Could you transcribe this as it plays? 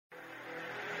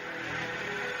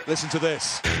Listen to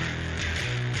this.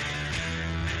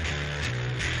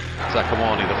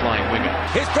 Zakuani, the flying winger.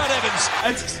 Here's Brad Evans.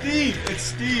 It's Steve. It's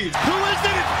Steve. Who is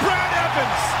it? It's Brad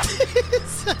Evans.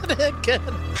 It's that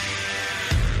again.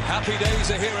 Happy days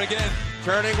are here again.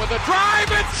 Turning with a drive.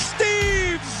 It's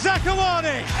Steve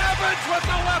Zakuani. Evans with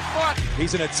the left foot.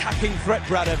 He's an attacking threat,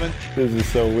 Brad Evans. This is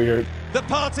so weird. The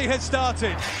party has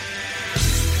started.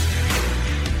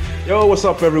 Yo, what's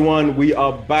up, everyone? We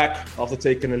are back after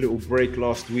taking a little break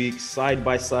last week. Side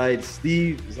by side,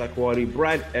 Steve Zakuani,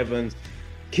 Brad Evans.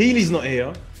 Keely's not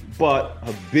here, but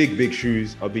her big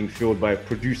shoes are being filled by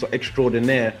producer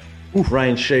extraordinaire,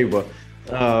 Ryan Shaver,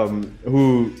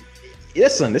 who,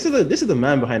 listen, this is the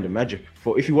man behind the magic.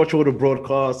 For if you watch all the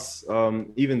broadcasts,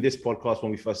 even this podcast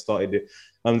when we first started it,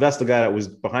 that's the guy that was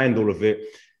behind all of it.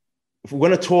 If we're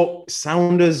going to talk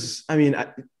Sounders, I mean,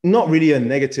 not really a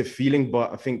negative feeling,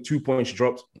 but I think 2 points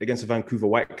dropped against the Vancouver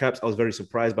Whitecaps. I was very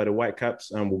surprised by the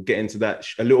Whitecaps, and we'll get into that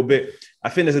a little bit. I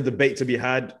think there's a debate to be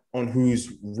had on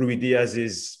who's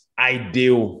Ruidíaz's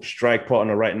ideal strike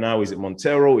partner right now. Is it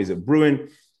Montero? Is it Bruin?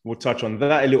 We'll touch on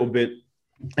that a little bit,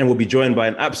 and we'll be joined by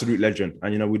an absolute legend.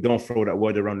 And, you know, we don't throw that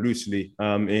word around loosely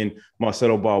in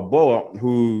Marcelo Balboa,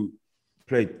 who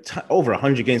played over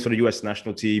 100 games for the U.S.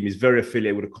 national team. He's very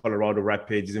affiliated with the Colorado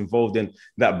Rapids. He's involved in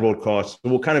that broadcast. So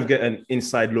we'll kind of get an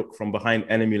inside look from behind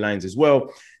enemy lines as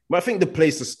well. But I think the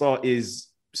place to start is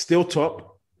still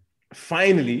top,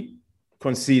 finally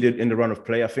conceded in the run of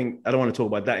play. I don't want to talk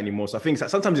about that anymore. So I think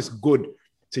sometimes it's good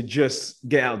to just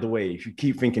get out of the way. If you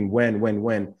keep thinking when.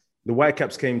 The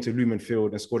Whitecaps came to Lumen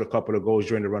Field and scored a couple of goals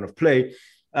during the run of play.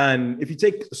 And if you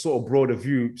take a sort of broader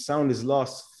view, Sounders'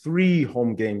 last 3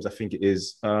 home games, I think it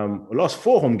is, last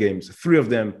 4 home games, 3 of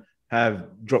them have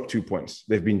dropped 2 points.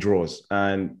 They've been draws.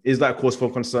 And is that cause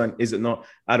for concern? Is it not?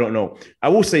 I don't know. I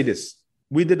will say this.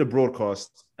 We did a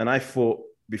broadcast, and I thought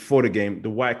before the game, the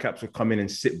Whitecaps would come in and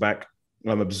sit back,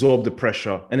 absorb the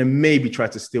pressure, and then maybe try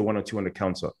to steal 1 or 2 on the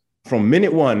counter. From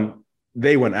minute 1,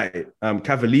 they went at it.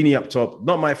 Cavallini up top,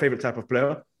 not my favorite type of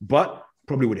player, but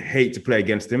probably would hate to play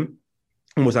against him.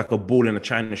 Almost like a ball in a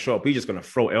china shop. He's just going to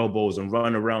throw elbows and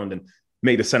run around and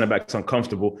make the centre backs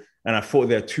uncomfortable. And I thought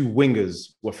their 2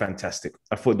 wingers were fantastic.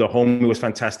 I thought the homie was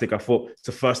fantastic. I thought it's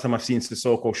the first time I've seen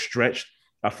Sissoko stretched.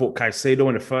 I thought Caicedo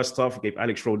in the first half gave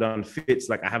Alex Roldan fits.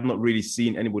 Like, I have not really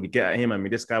seen anybody get at him. I mean,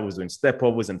 this guy was doing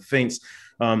step-overs and feints.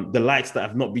 The lights that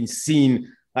have not been seen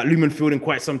at Lumen Field in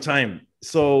quite some time.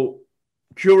 So,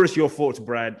 curious your thoughts,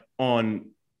 Brad, on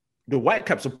the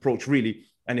Whitecaps approach, really.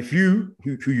 And if you,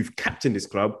 who you've captained this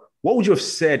club, what would you have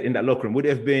said in that locker room? Would it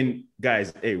have been,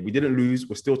 guys, hey, we didn't lose,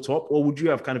 we're still top? Or would you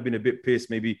have kind of been a bit pissed,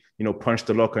 maybe, punched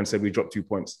the locker and said we dropped 2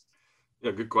 points?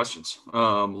 Yeah, good questions. A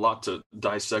lot to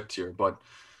dissect here. But,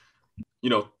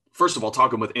 first of all,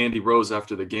 talking with Andy Rose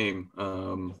after the game,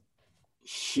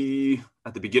 he,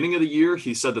 at the beginning of the year,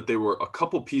 he said that they were a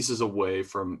couple pieces away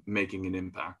from making an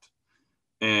impact.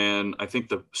 And I think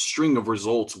the string of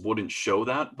results wouldn't show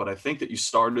that, but I think that you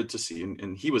started to see,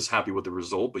 and he was happy with the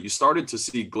result, but you started to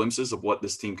see glimpses of what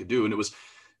this team could do. And it was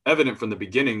evident from the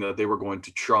beginning that they were going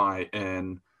to try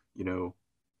and,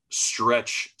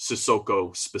 stretch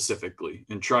Sissoko specifically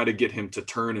and try to get him to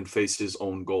turn and face his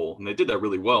own goal. And they did that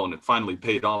really well, and it finally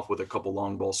paid off with a couple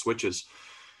long ball switches.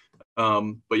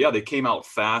 But yeah, they came out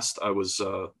fast. I was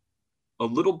a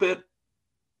little bit...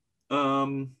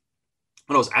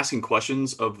 when I was asking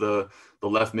questions of the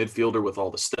left midfielder with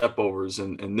all the step overs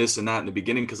and this and that in the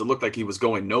beginning, because it looked like he was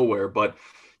going nowhere, but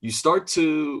you start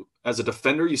to, as a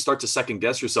defender, you start to second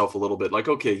guess yourself a little bit. Like,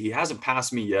 okay, he hasn't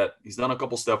passed me yet. He's done a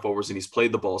couple step overs and he's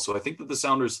played the ball. So I think that the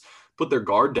Sounders put their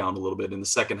guard down a little bit in the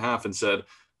second half and said,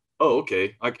 oh,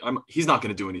 okay, he's not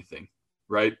going to do anything,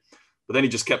 right? But then he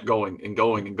just kept going and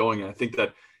going and going. And I think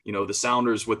that, the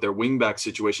Sounders with their wingback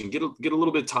situation get a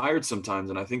little bit tired sometimes.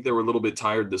 And I think they were a little bit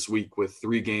tired this week with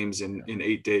 3 games in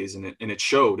 8 days. And it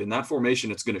showed. In that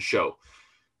formation, it's going to show.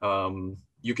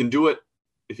 You can do it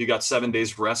if you got 7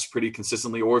 days rest pretty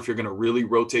consistently, or if you're going to really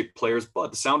rotate players. But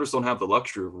the Sounders don't have the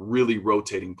luxury of really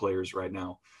rotating players right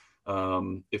now.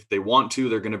 If they want to,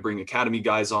 they're going to bring academy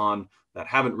guys on that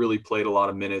haven't really played a lot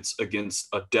of minutes against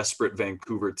a desperate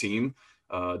Vancouver team,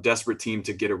 desperate team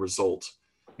to get a result.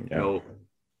 Yeah.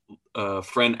 A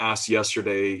friend asked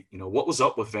yesterday, what was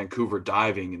up with Vancouver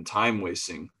diving and time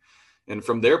wasting? And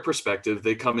from their perspective,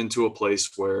 they come into a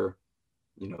place where,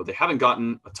 they haven't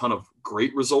gotten a ton of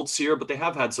great results here, but they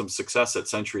have had some success at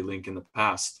CenturyLink in the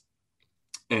past.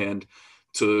 And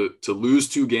to lose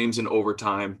 2 games in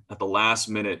overtime at the last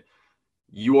minute,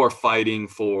 you are fighting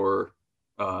for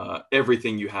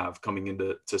everything you have coming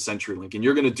into CenturyLink, and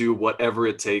you're going to do whatever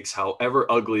it takes, however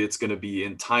ugly it's going to be,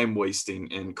 in time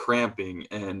wasting and cramping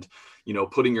and, you know,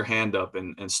 putting your hand up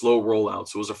and slow rollouts.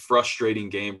 So it was a frustrating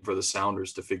game for the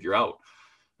Sounders to figure out.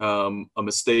 A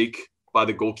mistake by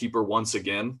the goalkeeper once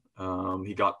again.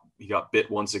 He got bit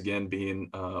once again, being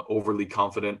overly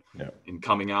confident in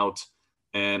coming out.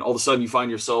 And all of a sudden you find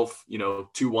yourself, you know,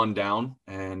 2-1 down,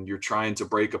 and you're trying to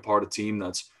break apart a team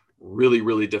that's really,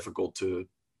 really difficult to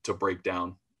break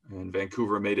down. And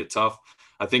Vancouver made it tough.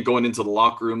 I think going into the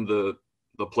locker room,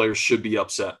 the players should be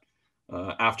upset.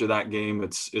 After that game,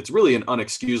 it's really an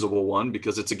unexcusable one,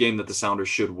 because it's a game that the Sounders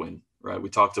should win, right? We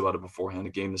talked about it beforehand, a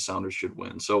game the Sounders should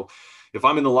win. So if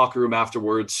I'm in the locker room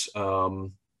afterwards,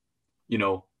 you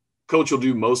know, coach will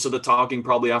do most of the talking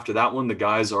probably after that one. The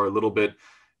guys are a little bit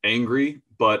angry,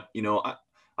 but, you know,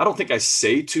 I don't think I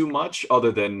say too much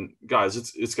other than, guys,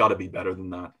 it's got to be better than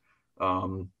that.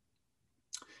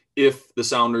 If the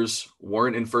Sounders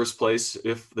weren't in first place,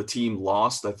 if the team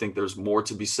lost, I think there's more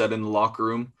to be said in the locker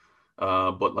room.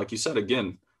 But like you said,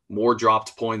 again, more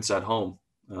dropped points at home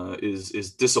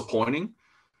is disappointing.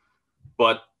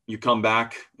 But you come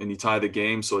back and you tie the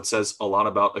game. So it says a lot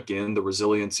about, again, the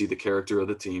resiliency, the character of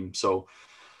the team. So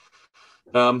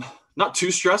not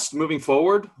too stressed moving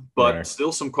forward, but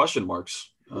still some question marks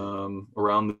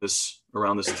around this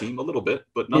team a little bit,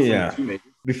 but nothing too major.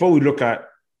 Before we look at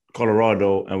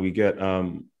Colorado and we get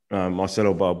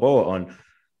Marcelo Balboa on,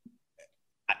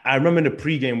 I remember in the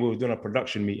pregame we were doing a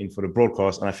production meeting for the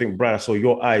broadcast, and I think, Brad, I saw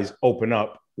your eyes open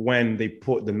up when they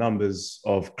put the numbers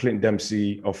of Clint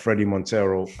Dempsey, of Freddie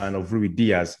Montero, and of Rui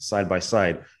Diaz side by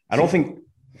side. I don't think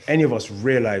any of us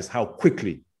realized how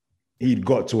quickly he'd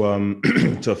got to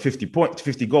to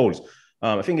 50 goals.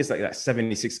 I think it's like that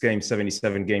 76 games,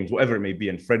 77 games, whatever it may be.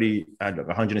 And Freddie had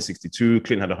 162,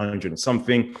 Clint had 100 and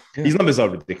something. Yeah. These numbers are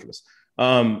ridiculous.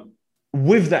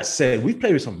 With that said, we've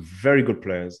played with some very good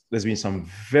players. There's been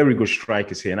some very good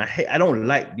strikers here. And I don't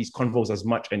like these convos as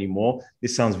much anymore.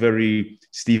 This sounds very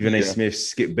Stephen A. Smith,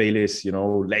 Skip Bayless, you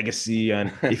know, legacy.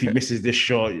 And if he misses this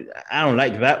shot, I don't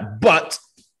like that. But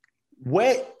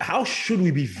how should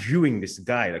we be viewing this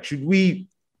guy? Like, is he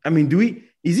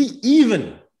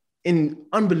even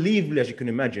unbelievably, as you can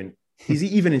imagine, is he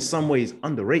even in some ways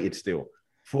underrated still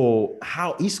for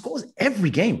how he scores every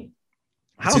game?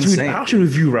 How should we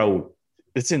view Raul?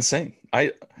 It's insane.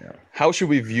 How should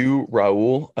we view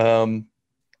Raul?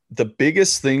 The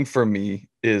biggest thing for me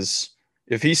is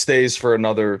if he stays for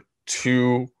another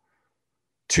 2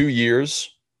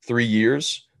 years, 3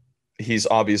 years, he's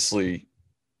obviously,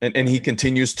 and he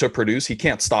continues to produce. He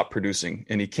can't stop producing,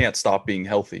 and he can't stop being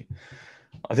healthy.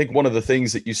 I think one of the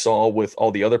things that you saw with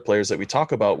all the other players that we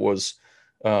talk about was,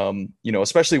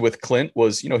 especially with Clint,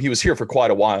 was, he was here for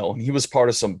quite a while, and he was part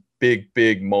of some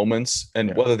big moments,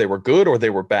 and whether they were good or they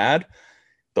were bad,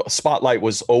 the spotlight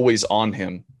was always on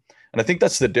him. And I think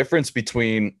that's the difference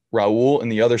between Raul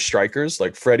and the other strikers.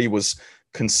 Like Freddie was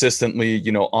consistently,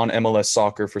 on MLS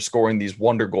Soccer for scoring these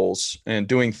wonder goals and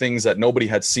doing things that nobody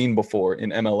had seen before in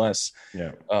MLS.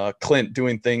 Clint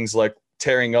doing things like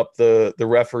tearing up the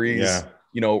referees,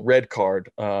 red card,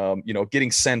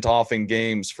 getting sent off in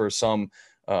games for some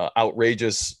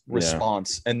outrageous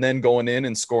response, and then going in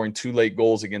and scoring 2 late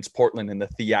goals against Portland in the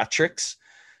theatrics.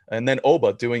 And then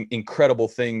Oba doing incredible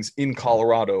things in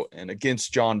Colorado and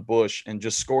against John Bush, and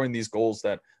just scoring these goals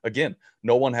that, again,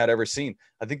 no one had ever seen.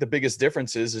 I think the biggest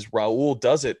difference is Raul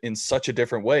does it in such a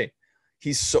different way.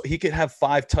 He could have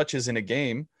 5 touches in a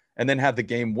game and then have the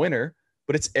game winner,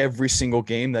 but it's every single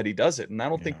game that he does it. And I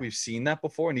don't think we've seen that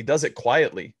before. And he does it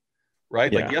quietly,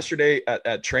 right? Like yesterday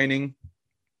at training,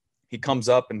 he comes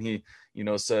up and he,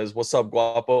 says, "What's up,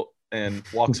 guapo?" and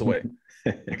walks away.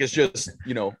 Like, it's just,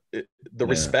 the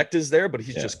respect is there, but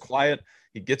he's just quiet.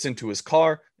 He gets into his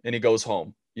car and he goes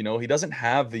home. He doesn't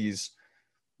have these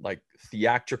like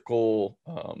theatrical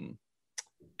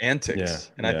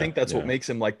antics. I think that's what makes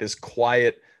him like this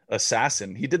quiet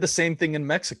assassin. He did the same thing in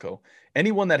Mexico.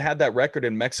 Anyone that had that record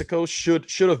in Mexico should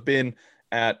have been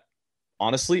at,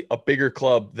 honestly, a bigger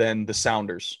club than the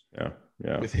Sounders.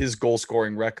 With his goal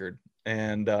scoring record.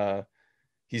 And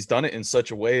he's done it in such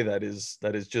a way that is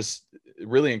just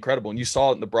really incredible. And you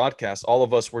saw it in the broadcast. All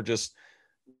of us were just,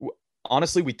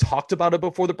 honestly, we talked about it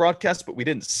before the broadcast, but we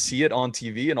didn't see it on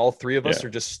TV. And all 3 of us are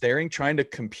just staring, trying to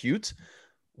compute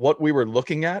what we were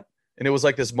looking at. And it was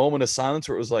like this moment of silence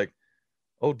where it was like,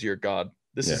 oh dear God,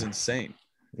 this is insane.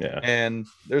 And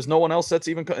there's no one else that's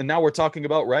even, and now we're talking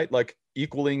about, right, like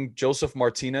equaling Joseph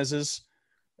Martinez's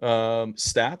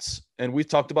stats, and we've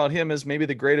talked about him as maybe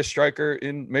the greatest striker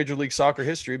in Major League Soccer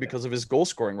history because of his goal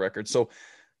scoring record. So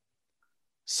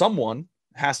someone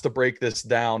has to break this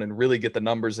down and really get the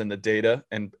numbers and the data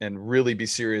and really be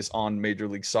serious on Major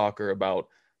League Soccer about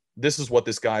this is what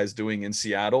this guy is doing in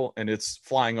Seattle, and it's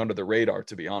flying under the radar,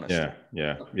 to be honest.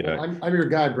 Yeah. I'm your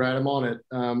guy, Brad. I'm on it.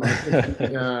 I think,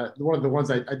 one of the ones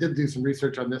I did do some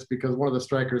research on this because one of the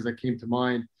strikers that came to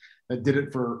mind that did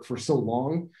it for so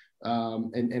long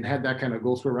and had that kind of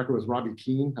goal scorer record was Robbie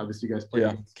Keane. Obviously, you guys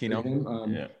played Keane. him.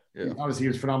 Yeah. Obviously, he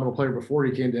was a phenomenal player before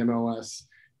he came to MLS.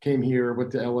 Came here,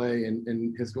 went to LA,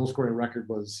 and his goal scoring record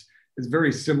is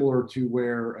very similar to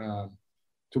where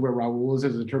Raul is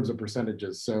in terms of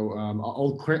percentages. So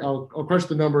I'll crush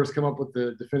the numbers, come up with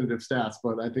the definitive stats,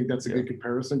 but I think that's a good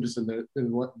comparison just in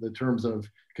the terms of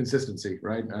consistency,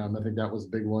 right? I think that was a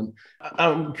big one.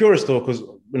 I'm curious though, because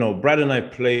Brad and I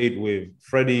played with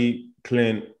Freddie,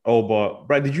 Clint, Oba.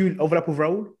 Brad, did you overlap with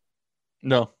Raul?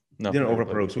 No. Didn't overlap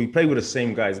with Raul. So we played with the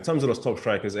same guys. In terms of those top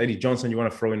strikers, Eddie Johnson, you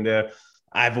want to throw in there?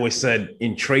 I've always said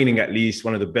in training, at least,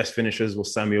 one of the best finishers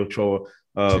was Samuel Ochoa.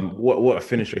 What a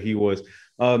finisher he was.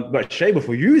 But Shaber,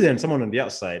 for you then, someone on the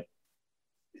outside,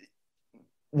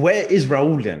 where is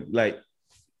Raul then? Like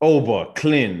Oba,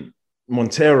 Clint,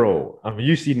 Montero. I mean,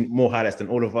 you've seen more highlights than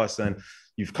all of us, and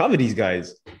you've covered these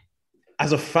guys.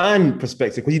 As a fan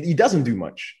perspective, because he doesn't do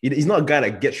much. He's not a guy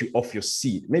that gets you off your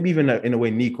seat. Maybe even in a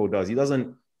way Nico does.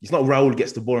 It's not Raul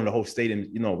gets the ball in the whole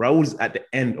stadium. Raul's at the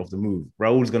end of the move.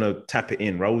 Raul's going to tap it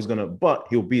in. But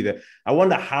he'll be there. I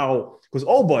wonder how, because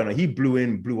Oba, he blew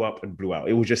in, blew up, and blew out.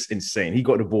 It was just insane. He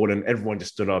got the ball and everyone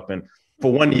just stood up. And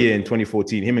for 1 year in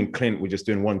 2014, him and Clint were just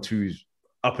doing 1-2s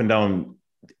up and down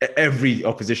every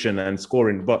opposition and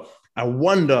scoring. But I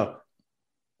wonder,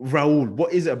 Raul,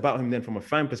 what is it about him then from a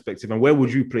fan perspective? And where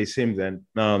would you place him then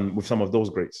with some of those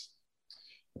greats?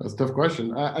 That's a tough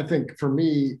question. I think for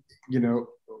me,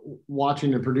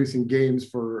 watching and producing games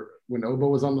for when Oba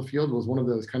was on the field was one of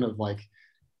those kind of like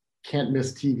can't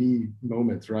miss TV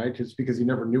moments, right? Just because you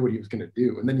never knew what he was going to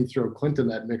do. And then you throw Clint in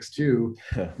that mix too.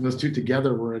 And those two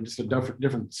together were just a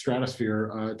different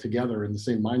stratosphere together in the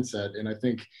same mindset. And I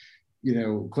think,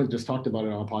 Clint just talked about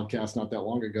it on a podcast not that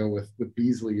long ago with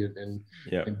Beasley and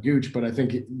Gooch, but I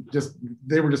think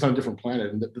they were just on a different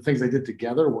planet. And the things they did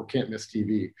together were can't miss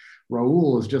TV.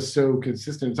 Raul is just so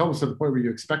consistent. It's almost to the point where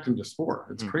you expect him to score.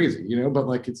 It's crazy, but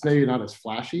like it's maybe not as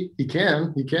flashy. He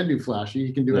can do flashy.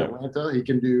 He can do Atlanta. He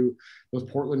can do those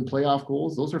Portland playoff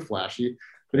goals. Those are flashy.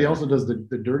 But he also does the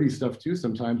dirty stuff too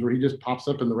sometimes where he just pops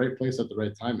up in the right place at the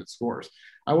right time and scores.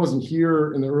 I wasn't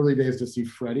here in the early days to see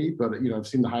Freddie, but I've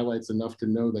seen the highlights enough to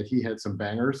know that he had some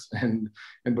bangers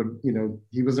but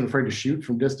he wasn't afraid to shoot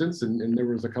from distance. And there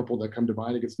was a couple that come to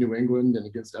mind against New England and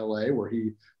against LA where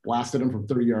he blasted them from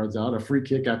 30 yards out. A free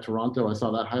kick at Toronto, I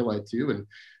saw that highlight too. And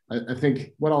I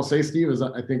think what I'll say, Steve, is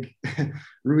I think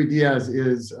Ruidíaz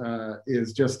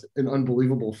is just an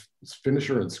unbelievable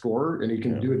finisher and scorer, and he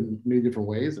can do it in many different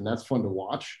ways, and that's fun to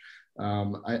watch.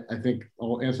 I think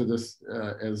I'll answer this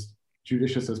as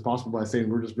judicious as possible by saying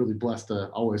we're just really blessed to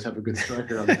always have a good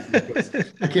striker on the team.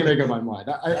 I can't make up my mind.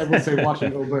 I would say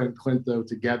watching Oba and Clint though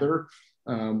together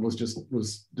was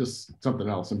just something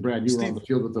else. And Brad, you were on the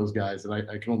field with those guys, and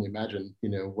I can only imagine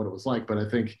what it was like. But I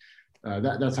think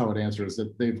that's how it answers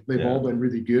that they've all been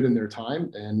really good in their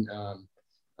time, and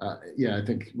I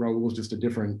think Raul was just a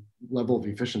different level of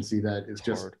efficiency that is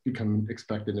just become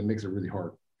expected and makes it really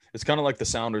hard. It's kind of like the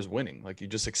Sounders winning. Like you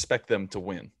just expect them to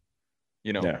win.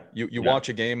 You watch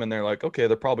a game and they're like, okay,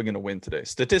 they're probably going to win today.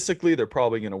 Statistically, they're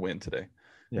probably going to win today.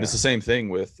 And it's the same thing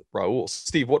with Raul.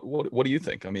 Steve, what do you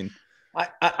think? I mean,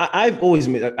 I've always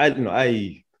made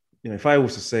if I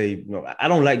was to say, I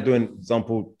don't like doing, for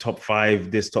example, top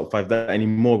 5 this, top 5 that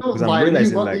anymore because I'm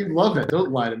realizing you love it.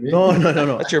 Don't lie to me. No.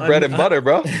 That's your bread and butter,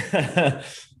 bro.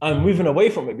 I'm moving away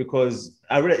from it because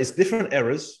I realize it's different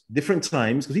eras, different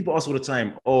times. Because people ask all the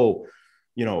time, was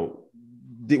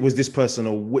this person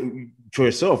or for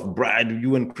yourself, Brad,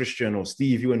 you and Christian, or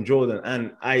Steve, you and Jordan,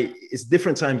 and it's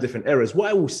different times, different eras.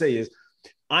 What I will say is,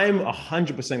 I'm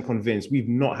 100% convinced we've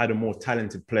not had a more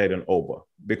talented player than Oba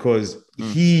because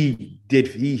he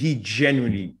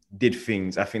genuinely did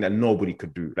things I think that nobody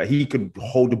could do. Like he could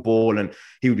hold the ball and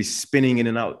he would be spinning in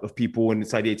and out of people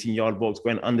inside the 18-yard box,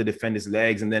 going under defenders'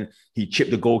 legs, and then he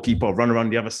chipped the goalkeeper, run around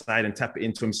the other side and tap it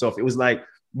into himself. It was like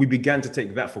we began to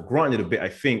take that for granted a bit, I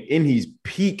think, in his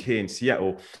peak here in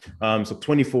Seattle. So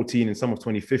 2014 and some of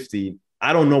 2015,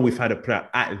 I don't know we've had a player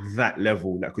at that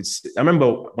level that could. I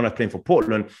remember when I was playing for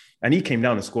Portland and he came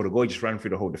down and scored a goal, he just ran through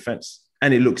the whole defense.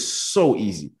 And it looks so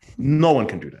easy. No one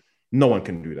can do that.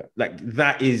 Like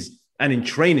that is, and in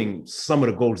training, some of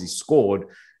the goals he scored.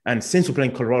 And since we're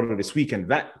playing Colorado this weekend,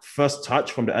 that first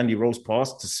touch from the Andy Rose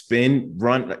pass to spin,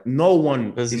 run, like no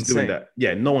one is doing that.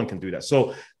 Yeah, no one can do that.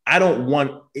 So I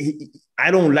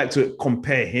don't like to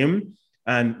compare him,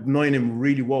 and knowing him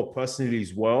really well personally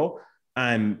as well,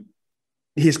 and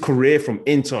his career from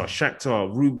Inter,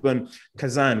 Shakhtar, Ruben,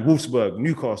 Kazan, Wolfsburg,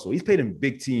 Newcastle. He's played in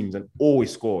big teams and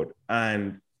always scored.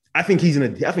 And I think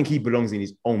he belongs in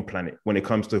his own planet when it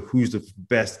comes to who's the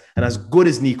best. And as good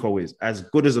as Nico is, as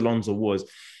good as Alonso was,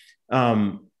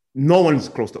 no one's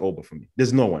close to Oba for me.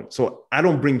 There's no one. So I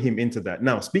don't bring him into that.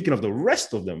 Now, speaking of the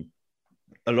rest of them,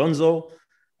 Alonso,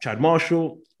 Chad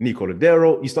Marshall, Nico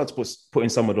Ladero, you start to put in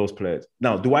some of those players.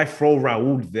 Now, do I throw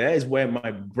Raul there is where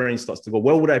my brain starts to go.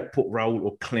 Where would I put Raul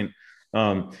or Clint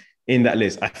in that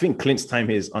list? I think Clint's time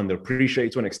here is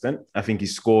underappreciated to an extent. I think he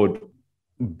scored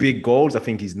big goals. I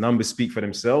think his numbers speak for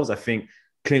themselves. I think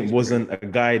Clint wasn't a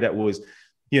guy that was,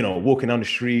 walking down the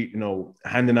street,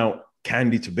 handing out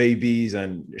candy to babies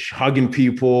and hugging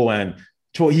people, and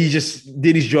he just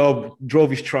did his job, drove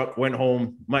his truck, went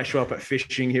home, might show up at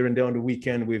fishing here and there on the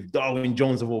weekend with Darwin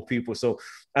Jones of all people. So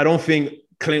I don't think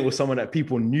Clint was someone that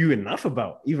people knew enough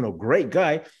about, even a great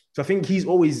guy. So I think he's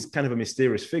always kind of a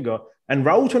mysterious figure. And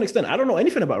Raul, to an extent, I don't know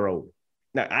anything about Raul.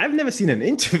 Now, I've never seen an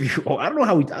interview, or I don't know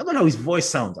how his voice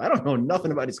sounds. I don't know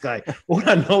nothing about this guy. All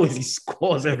I know is he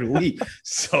scores every week.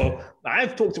 So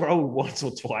I've talked to Raul once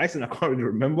or twice, and I can't really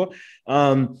remember.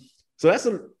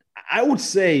 So I would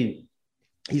say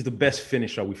he's the best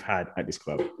finisher we've had at this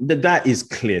club. That is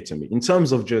clear to me. In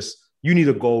terms of just, you need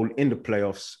a goal in the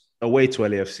playoffs, away to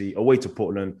LAFC, away to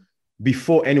Portland.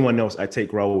 Before anyone else, I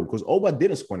take Raul, because Oba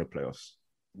didn't score in the playoffs.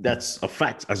 That's a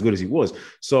fact, as good as he was.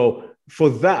 So for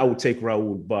that, I would take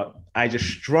Raul, but I just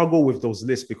struggle with those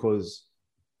lists because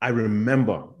I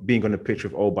remember being on the pitch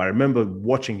with Oba. I remember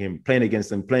watching him, playing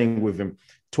against him, playing with him,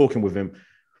 talking with him.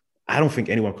 I don't think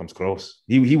anyone comes close.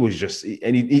 He was just,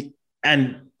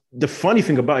 and the funny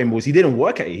thing about him was he didn't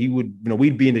work at it. He would,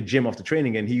 we'd be in the gym after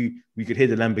training and we could hear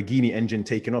the Lamborghini engine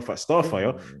taking off at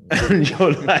Starfire. And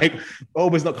you're like,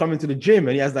 Oba's not coming to the gym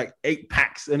and he has like 8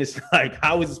 packs. And it's like,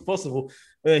 how is this possible?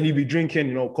 And he'd be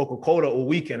drinking, Coca-Cola all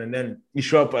weekend. And then he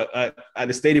show up at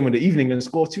the stadium in the evening and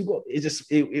score 2 goals.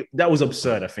 That was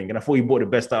absurd, I think. And I thought he brought the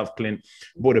best out of Clint,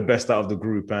 brought the best out of the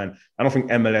group. And I don't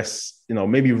think MLS,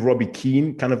 maybe Robbie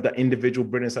Keane, kind of that individual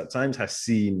brilliance at times, has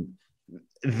seen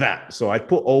that. So I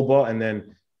put Oba and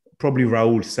then probably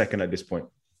Raul second at this point.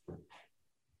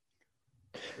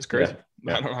 It's crazy.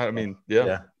 Yeah. I don't know. I mean,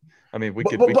 yeah. I mean, we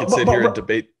could sit here and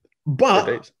debate.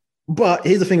 But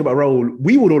here's the thing about Raul.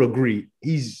 We would all agree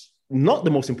he's not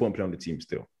the most important player on the team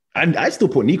still. And I still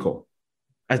put Nico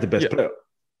as the best player,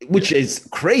 which is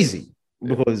crazy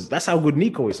because that's how good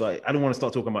Nico is. So I don't want to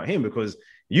start talking about him because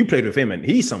you played with him and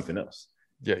he's something else.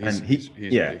 Yeah, he's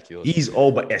ridiculous. He's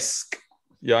Oba-esque.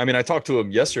 Yeah, I mean, I talked to him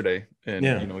yesterday,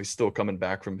 and he's still coming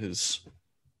back from his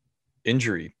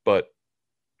injury, but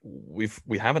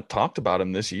we haven't talked about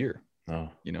him this year. No.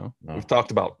 We've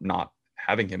talked about not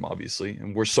having him, obviously,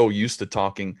 and we're so used to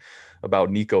talking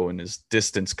about Nico and his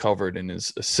distance covered and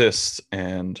his assists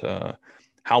and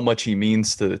how much he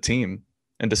means to the team,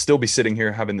 and to still be sitting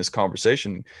here having this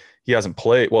conversation. He hasn't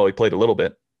played. Well, he played a little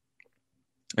bit,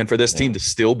 and for this team to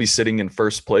still be sitting in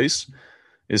first place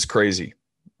is crazy.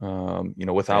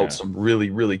 Without some really,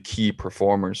 really key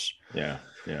performers.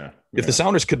 If the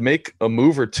Sounders could make a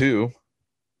move or two,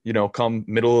 come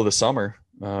middle of the summer,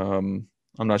 I'm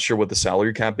not sure what the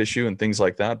salary cap issue and things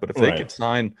like that, but if they could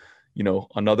sign,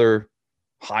 another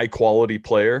high quality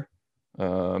player,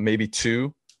 maybe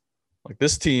 2, like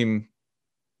this team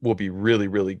will be really,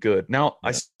 really good. Now,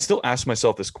 I still ask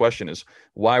myself this question is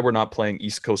why we're not playing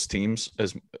East Coast teams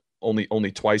as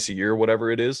only twice a year, whatever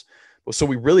it is. So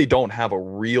we really don't have a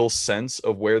real sense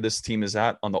of where this team is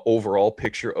at on the overall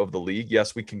picture of the league.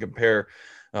 Yes, we can compare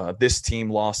this team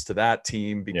lost to that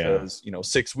team because,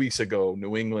 6 weeks ago,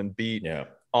 New England beat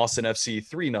Austin FC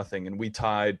 3-0 and we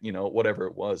tied, whatever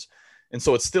it was. And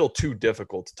so it's still too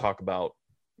difficult to talk about,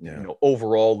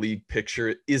 overall league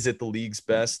picture. Is it the league's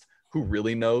best? Who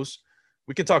really knows?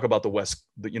 We can talk about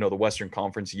the Western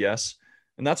Conference. Yes.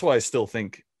 And that's why I still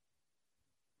think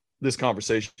this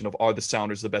conversation of are the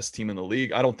Sounders the best team in the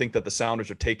league? I don't think that the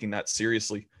Sounders are taking that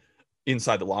seriously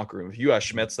inside the locker room. If you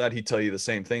ask Schmetz that, he'd tell you the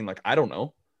same thing. Like, I don't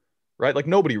know, right? Like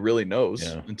nobody really knows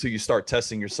until you start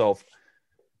testing yourself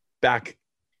back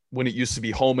when it used to be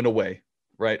home and away,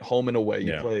 right? Home and away.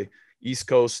 You play East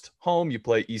Coast home, you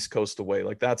play East Coast away.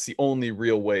 Like that's the only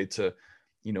real way to,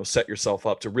 set yourself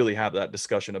up to really have that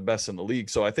discussion of best in the league.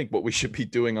 So I think what we should be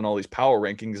doing on all these power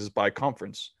rankings is by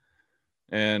conference.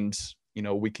 And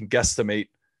we can guesstimate,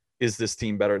 is this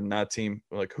team better than that team?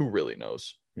 Like, who really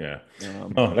knows? Yeah.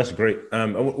 That's great.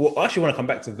 Well, I actually want to come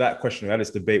back to that question. We had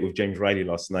this debate with James Riley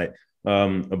last night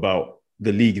about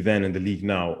the league then and the league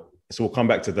now. So we'll come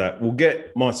back to that. We'll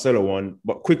get Marcelo on,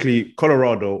 but quickly,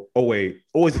 Colorado away,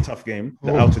 always a tough game,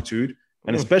 the altitude.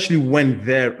 And especially when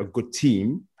they're a good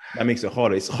team, that makes it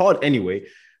harder. It's hard anyway.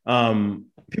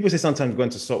 People say sometimes going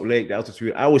to Salt Lake, the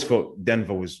altitude, I always felt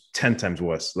Denver was 10 times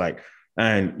worse.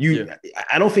 I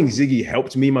don't think Ziggy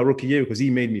helped me my rookie year because he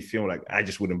made me feel like I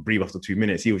just wouldn't breathe after 2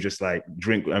 minutes. He was just like,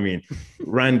 drink. I mean,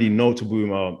 Randy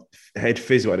Notaboom, head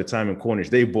physio at the time in Cornish,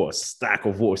 they bought a stack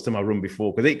of waters to my room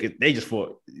before because they just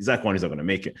thought Zach Warner's not going to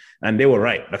make it. And they were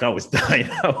right. Like, I was dying.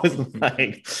 I was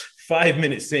like 5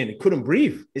 minutes in, couldn't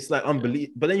breathe. It's like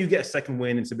unbelievable. But then you get a second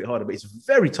win, it's a bit harder, but it's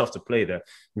very tough to play there.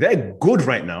 They're good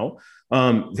right now.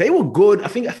 They were good. I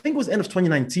think it was the end of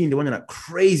 2019. They went on a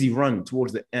crazy run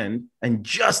towards the end and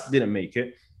just didn't make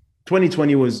it.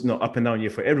 2020 was up and down year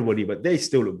for everybody, but they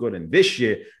still look good. And this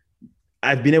year,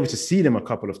 I've been able to see them a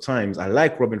couple of times. I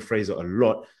like Robin Fraser a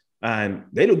lot, and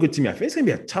they look good to me. I think it's going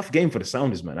to be a tough game for the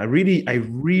Sounders, man. I really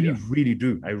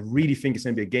do. I really think it's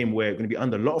going to be a game where they're going to be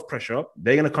under a lot of pressure.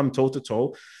 They're going to come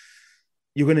toe-to-toe.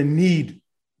 You're going to need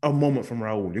a moment from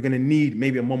Raul. You're going to need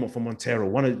maybe a moment from Montero.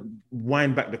 Want to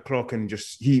wind back the clock and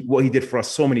just what he did for us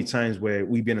so many times where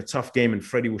we'd be in a tough game and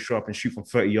Freddie will show up and shoot from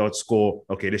 30 yards, score.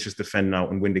 Okay, let's just defend now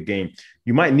and win the game.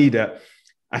 You might need that.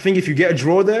 I think if you get a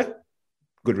draw there,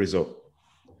 good result.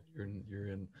 You're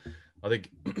in. I think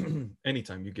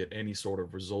anytime you get any sort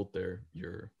of result there,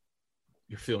 you're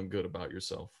feeling good about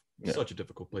yourself. It's such a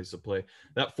difficult place to play.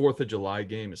 That 4th of July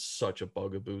game is such a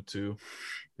bugaboo too.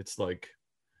 It's like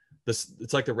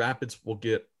the Rapids will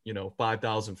get,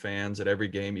 5,000 fans at every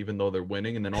game, even though they're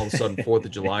winning. And then all of a sudden 4th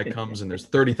of July comes and there's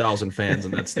 30,000 fans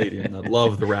in that stadium. I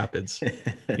love the Rapids,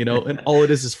 and all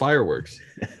it is fireworks.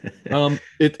 And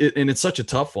it's such a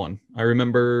tough one. I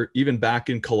remember even back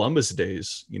in Columbus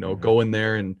days, going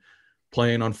there and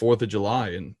playing on 4th of July,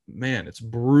 and man, it's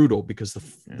brutal because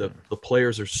the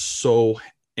players are so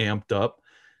amped up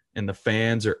and the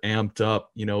fans are amped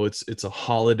up. It's a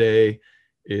holiday.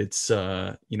 It's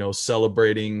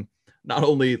celebrating, not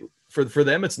only for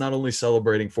them, it's not only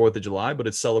celebrating 4th of July, but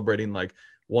it's celebrating like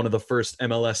one of the first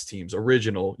MLS teams,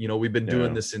 original. We've been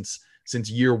doing this since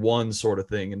year one sort of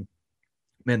thing. And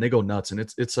man, they go nuts, and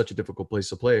it's such a difficult place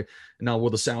to play. And now will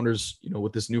the Sounders,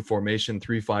 with this new formation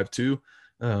 3-5-2,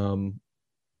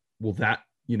 will that,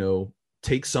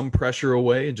 take some pressure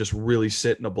away and just really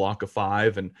sit in a block of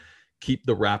 5 and keep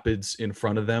the Rapids in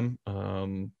front of them?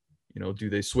 Do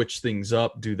they switch things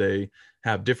up? Do they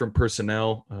have different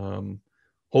personnel?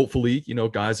 Hopefully,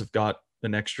 guys have got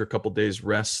an extra couple days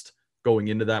rest going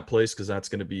into that place, because that's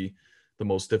going to be the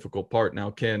most difficult part. Now,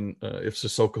 if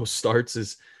Sissoko starts,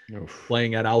 is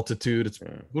playing at altitude,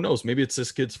 who knows? Maybe it's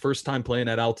this kid's first time playing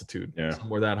at altitude,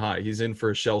 somewhere that high. He's in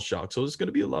for a shell shock. So there's going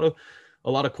to be a lot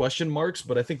of question marks,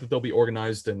 but I think that they'll be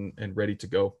organized and ready to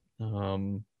go.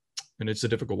 And it's a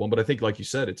difficult one, but I think, like you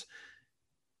said,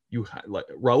 like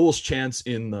Raul's chance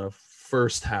in the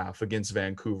first half against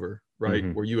Vancouver,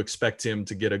 right? Where you expect him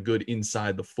to get a good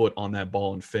inside the foot on that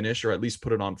ball and finish, or at least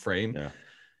put it on frame.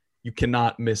 You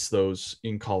cannot miss those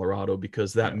in Colorado,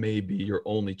 because that may be your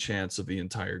only chance of the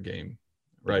entire game,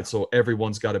 right? So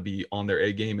everyone's got to be on their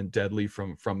A game and deadly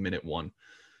from minute one.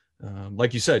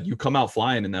 Like you said, you come out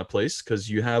flying in that place because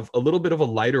you have a little bit of a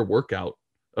lighter workout,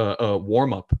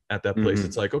 warm up at that place.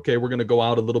 It's like, okay, we're going to go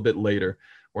out a little bit later.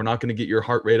 We're not going to get your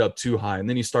heart rate up too high. And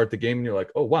then you start the game and you're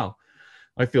like, oh, wow,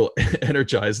 I feel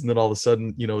energized. And then all of a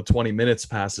sudden, 20 minutes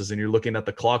passes and you're looking at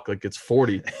the clock like it's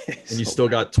 40 and you still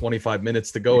got 25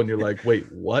 minutes to go. And you're like, wait,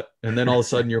 what? And then all of a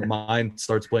sudden your mind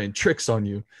starts playing tricks on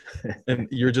you. And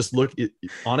you're just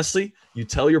honestly, you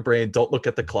tell your brain, don't look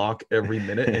at the clock every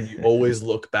minute. And you always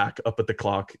look back up at the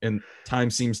clock, and time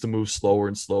seems to move slower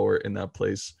and slower in that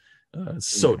place. It's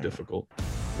so difficult.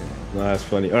 No, that's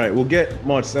funny. All right, we'll get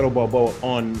Marcelo Balboa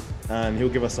on, and he'll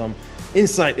give us some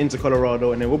insight into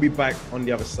Colorado, and then we'll be back on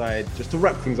the other side just to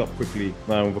wrap things up quickly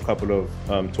with a couple of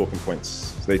talking points.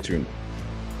 Stay tuned.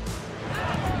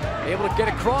 Able to get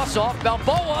a cross off.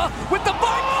 Balboa with the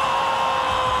ball.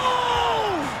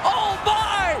 Oh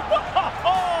my!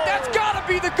 That's got to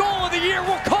be the goal of the year.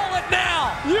 We'll call it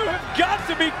now. You have got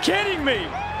to be kidding me.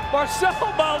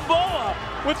 Marcelo Balboa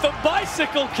with the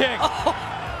bicycle kick.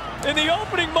 In the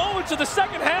opening moments of the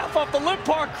second half off the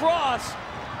Limpar cross.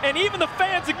 And even the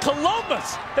fans in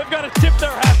Columbus have got to tip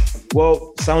their hat.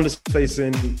 Well, Sounders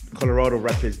facing Colorado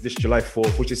Rapids this July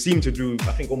 4th, which it seemed to do,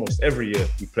 I think, almost every year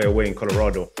we play away in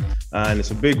Colorado. And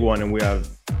it's a big one, and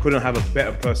couldn't have a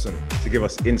better person to give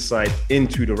us insight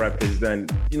into the Rapids than,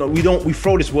 we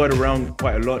throw this word around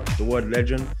quite a lot, the word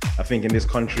legend, I think, in this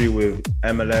country with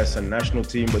MLS and national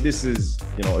team, but this is,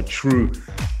 a true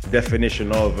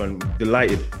definition of, and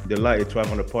delighted to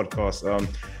have on the podcast.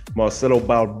 Marcelo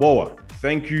Balboa.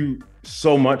 Thank you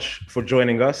so much for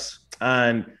joining us.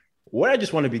 And where I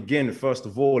just want to begin, first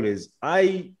of all, is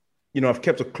I've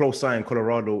kept a close eye on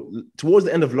Colorado towards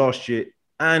the end of last year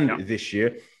and this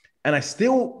year. And I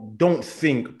still don't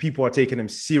think people are taking them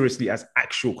seriously as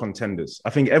actual contenders. I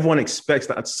think everyone expects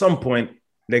that at some point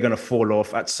they're going to fall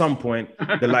off. At some point,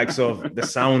 the likes of the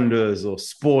Sounders or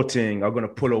Sporting are going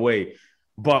to pull away.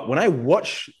 But when I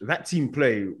watch that team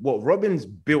play, what Robin's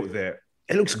built there,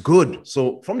 it looks good.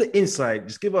 So from the inside,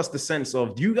 just give us the sense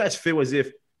of, do you guys feel as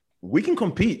if we can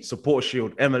compete, Support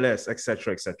Shield, MLS, et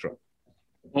cetera, et cetera?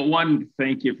 Well, one,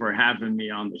 thank you for having me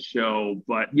on the show.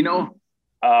 But,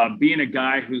 being a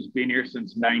guy who's been here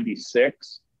since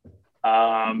 96,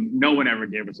 no one ever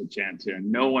gave us a chance here.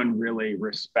 No one really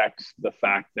respects the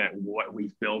fact that what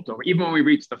we've built over, even when we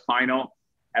reached the final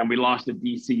and we lost to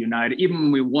DC United, even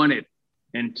when we won it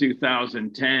in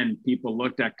 2010, people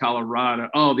looked at Colorado.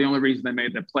 Oh, the only reason they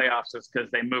made the playoffs is because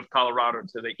they moved Colorado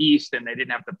to the East and they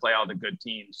didn't have to play all the good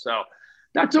teams. So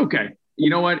that's okay. You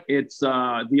know what? It's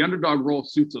the underdog role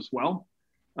suits us well.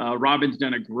 Robin's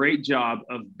done a great job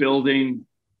of building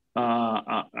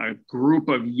a group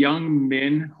of young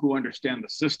men who understand the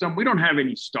system. We don't have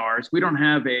any stars. We don't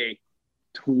have a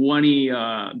 20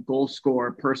 goal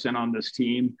scorer person on this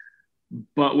team.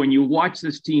 But when you watch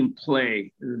this team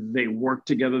play, they work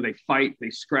together, they fight, they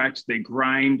scratch, they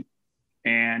grind,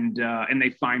 and they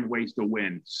find ways to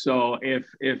win. So if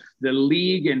the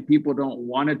league and people don't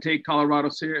want to take Colorado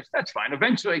serious, that's fine.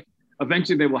 Eventually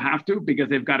they will have to, because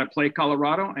they've got to play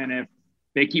Colorado. And if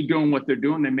they keep doing what they're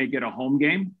doing, they may get a home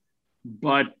game.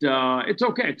 But it's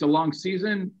okay. It's a long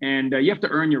season, and you have to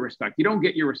earn your respect. You don't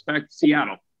get your respect.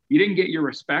 Seattle, you didn't get your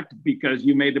respect because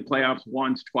you made the playoffs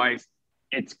once, twice.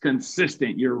 It's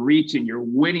consistent. You're reaching, you're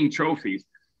winning trophies.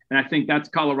 And I think that's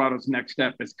Colorado's next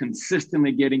step, is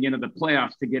consistently getting into the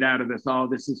playoffs to get out of this. Oh,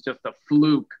 this is just a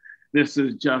fluke. This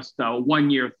is just a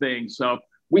one-year thing. So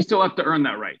we still have to earn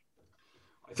that right.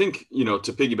 I think,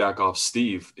 to piggyback off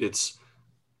Steve,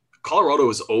 Colorado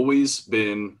has always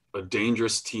been a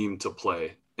dangerous team to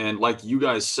play. And like you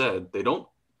guys said,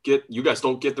 you guys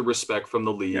don't get the respect from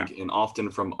the league and often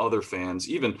from other fans,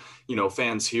 even,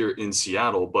 fans here in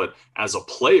Seattle. But as a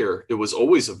player, it was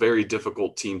always a very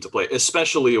difficult team to play,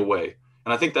 especially away.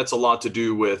 And I think that's a lot to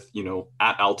do with,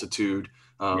 at altitude.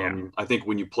 I think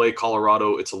when you play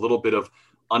Colorado, it's a little bit of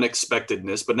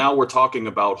unexpectedness. But now we're talking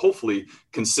about hopefully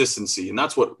consistency. And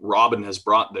that's what Robin has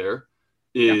brought there,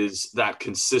 is that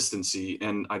consistency.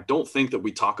 And I don't think that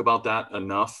we talk about that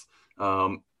enough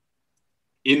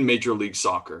in Major League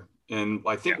Soccer. And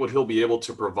I think what he'll be able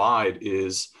to provide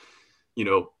is,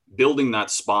 building that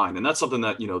spine. And that's something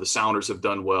that, the Sounders have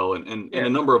done well, and a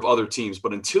number of other teams.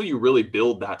 But until you really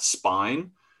build that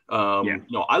spine,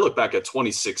 I look back at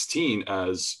 2016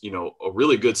 as, a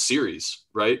really good series,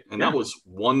 right? And that was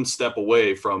one step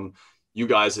away from you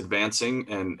guys advancing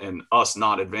and us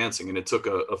not advancing. And it took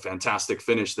a fantastic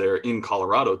finish there in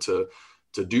Colorado to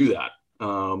do that.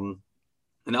 And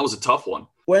that was a tough one.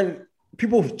 When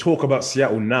people talk about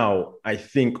Seattle now, I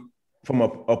think from a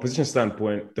opposition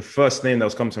standpoint, the first name that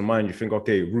was coming to mind, you think,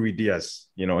 okay, Rui Diaz,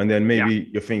 and then maybe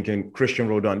you're thinking Christian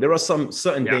Roldan. There are some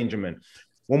certain danger men.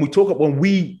 When we talk about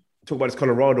this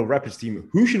Colorado Rapids team,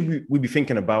 who should we be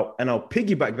thinking about? And I'll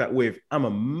piggyback that with, I'm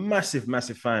a massive,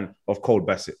 massive fan of Cole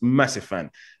Bassett, massive fan.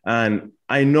 And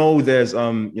I know there's,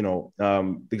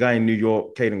 the guy in New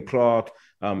York, Caden Clark,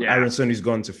 Aronson, who's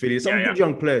gone to Philly. Some good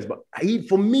young players, but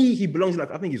for me, he belongs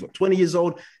I think he's 20 years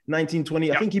old, 19,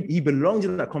 20. I think he belongs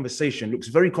in that conversation. Looks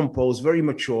very composed, very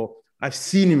mature. I've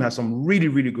seen him have some really,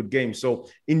 really good games. So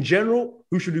in general,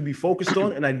 who should we be focused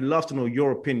on? And I'd love to know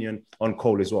your opinion on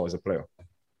Cole as well as a player.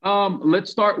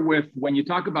 Let's start with, when you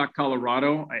talk about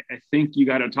Colorado, I think you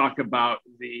got to talk about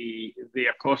the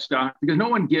Acosta, because no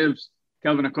one gives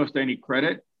Kelvin Acosta any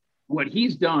credit. What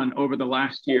he's done over the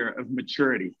last year of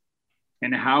maturity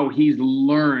and how he's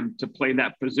learned to play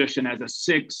that position as a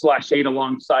 6/8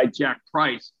 alongside Jack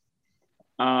Price,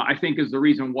 I think is the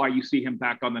reason why you see him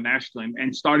back on the national team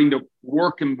and starting to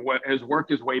work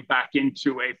his way back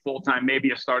into a full-time,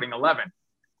 maybe a starting 11.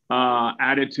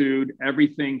 Attitude,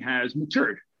 everything has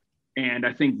matured. And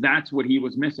I think that's what he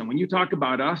was missing. When you talk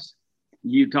about us,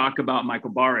 you talk about Michael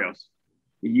Barrios.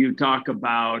 You talk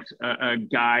about a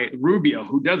guy, Rubio,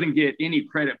 who doesn't get any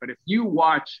credit. But if you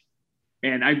watch,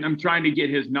 and I'm trying to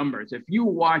get his numbers, if you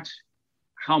watch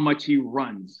how much he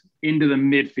runs into the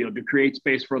midfield to create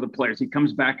space for the players, he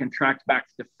comes back and tracks back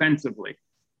defensively.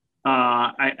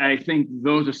 I think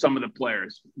those are some of the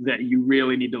players that you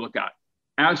really need to look at.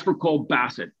 As for Cole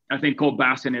Bassett, I think Cole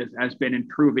Bassett has been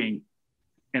improving.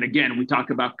 And again, we talk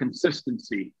about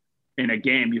consistency. in a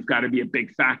game. You've got to be a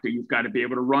big factor. You've got to be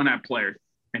able to run at players.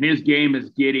 And his game is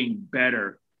getting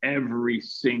better every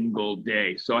single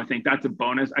day. So I think that's a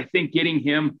bonus. I think getting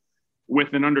him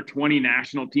with an under 20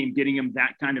 national team, getting him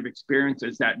that kind of experience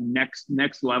is that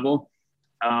next level.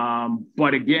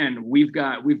 But again, we've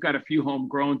got a few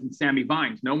homegrowns in Sammy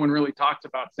Vines. No one really talks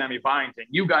about Sammy Vines. And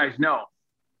you guys know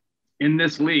in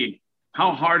this league,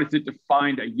 how hard is it to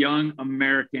find a young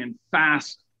American,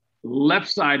 fast,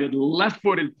 left-sided,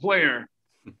 left-footed player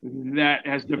that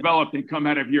has developed and come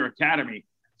out of your academy.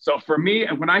 So for me,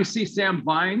 when I see Sam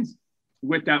Vines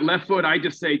with that left foot, I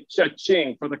just say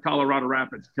cha-ching for the Colorado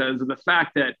Rapids because of the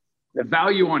fact that the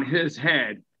value on his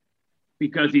head,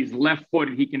 because he's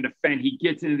left-footed, he can defend, he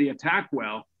gets into the attack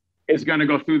well, is going to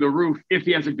go through the roof if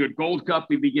he has a good Gold Cup,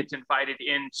 if he gets invited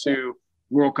into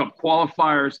World Cup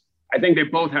qualifiers. I think they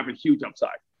both have a huge upside.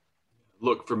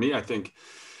 Look, for me, I think,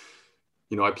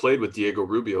 I played with Diego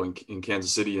Rubio in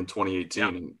Kansas City in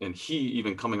 2018, and he,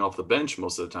 even coming off the bench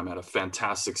most of the time, had a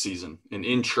fantastic season. And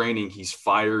in training, he's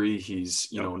fiery. He's,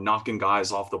 knocking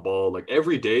guys off the ball. Like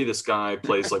every day, this guy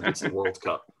plays like it's the World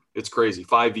Cup. It's crazy.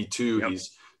 5v2,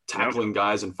 he's tackling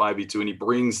guys in 5v2, and he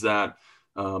brings that.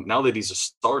 Now that he's a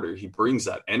starter, he brings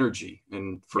that energy.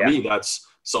 And for me, that's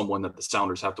someone that the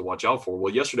Sounders have to watch out for.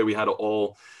 Well, yesterday we had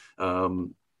all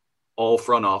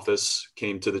front office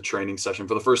came to the training session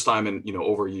for the first time in,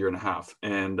 over a year and a half.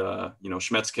 And,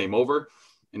 Schmetz came over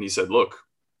and he said, look,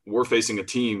 we're facing a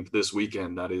team this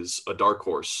weekend that is a dark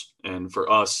horse. And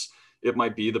for us, it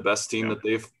might be the best team that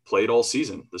they've played all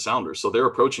season, the Sounders. So they're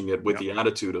approaching it with the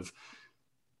attitude of,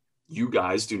 you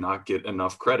guys do not get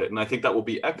enough credit. And I think that will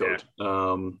be echoed.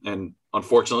 And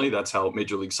unfortunately, that's how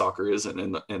Major League Soccer is.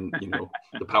 And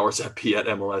the powers that be at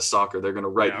MLS Soccer, they're going to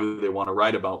write who they want to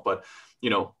write about. But,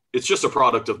 it's just a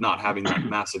product of not having that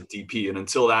massive DP. And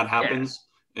until that happens,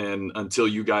 and until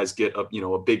you guys get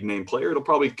a big name player, it'll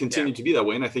probably continue to be that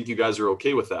way. And I think you guys are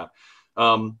okay with that.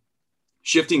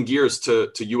 Shifting gears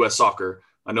to US soccer.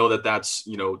 I know that's,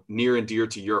 near and dear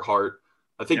to your heart.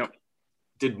 I think,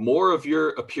 did more of your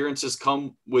appearances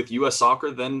come with US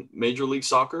soccer than Major League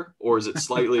Soccer, or is it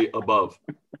slightly above?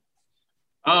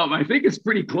 I think it's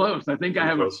pretty close. I think I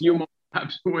have a few more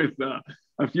with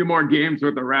a few more games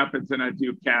with the Rapids than I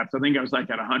do Caps. I think I was like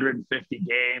at 150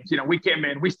 games.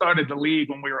 We started the league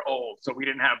when we were old, so we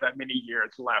didn't have that many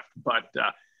years left. But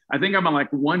I think I'm at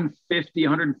like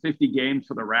 150 games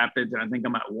for the Rapids, and I think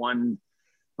I'm at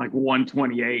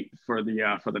 128 for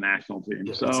the national team.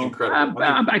 Yeah, so that's incredible.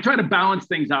 I try to balance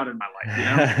things out in my life.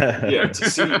 Yeah, to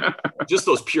see just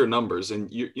those pure numbers, and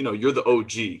you're the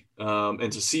OG,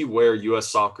 and to see where U.S.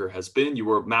 soccer has been, you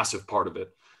were a massive part of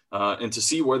it. And to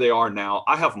see where they are now,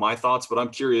 I have my thoughts, but I'm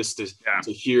curious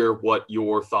to hear what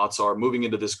your thoughts are moving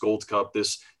into this Gold Cup,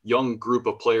 this young group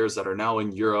of players that are now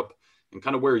in Europe, and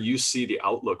kind of where you see the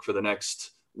outlook for the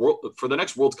next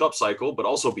World Cup cycle, but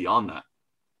also beyond that.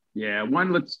 Yeah,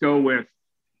 let's go with,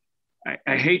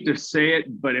 I hate to say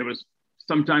it, but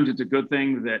sometimes it's a good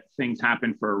thing that things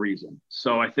happen for a reason.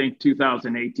 So I think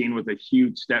 2018 was a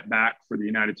huge step back for the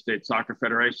United States Soccer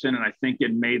Federation. And I think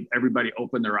it made everybody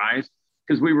open their eyes,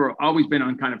 because we were always been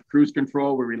on kind of cruise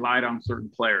control. We relied on certain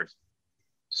players.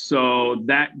 So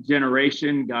that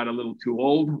generation got a little too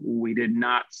old. We did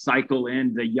not cycle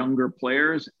in the younger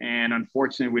players. And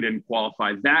unfortunately, we didn't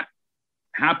qualify. That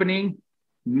happening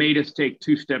made us take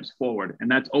two steps forward.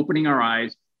 And that's opening our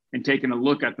eyes and taking a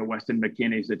look at the Weston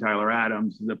McKennies, the Tyler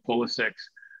Adams, the Pulisics.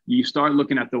 You start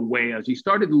looking at the Weahs. You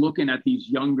started looking at these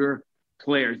younger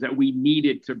players that we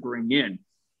needed to bring in.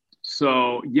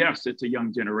 So yes, it's a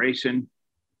young generation.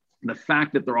 The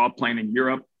fact that they're all playing in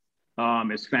Europe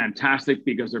is fantastic,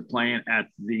 because they're playing at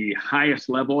the highest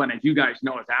level. And as you guys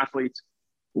know, as athletes,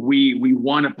 we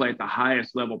want to play at the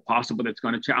highest level possible that's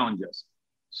going to challenge us.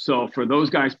 So for those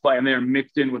guys playing there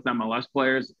mixed in with MLS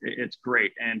players, it's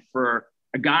great. And for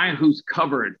a guy who's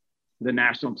covered the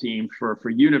national team for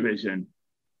Univision,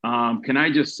 can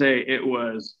I just say it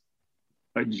was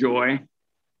a joy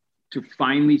to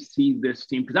finally see this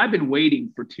team, because I've been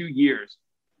waiting for 2 years,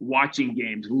 watching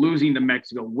games, losing to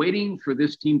Mexico, waiting for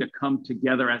this team to come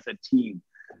together as a team.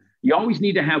 You always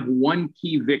need to have one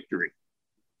key victory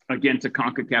against a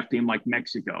CONCACAF team like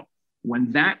Mexico.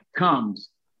 When that comes,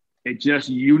 it just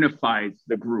unifies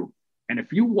the group. And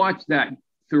if you watch that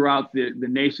throughout the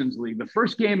Nations League, the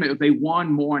first game, they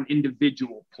won more on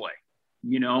individual play,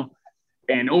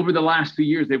 and over the last few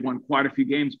years, they've won quite a few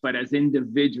games, but as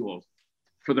individuals,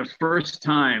 for the first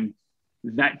time,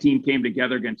 that team came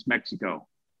together against Mexico.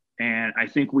 And I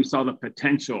think we saw the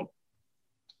potential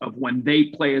of when they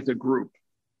play as a group,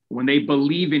 when they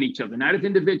believe in each other, not as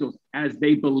individuals, as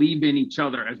they believe in each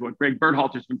other, as what Greg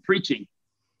Berhalter's been preaching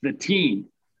the team.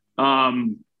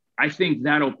 I think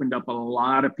that opened up a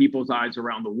lot of people's eyes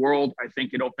around the world. I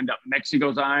think it opened up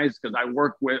Mexico's eyes because I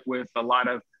work with a lot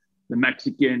of the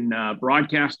Mexican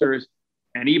broadcasters,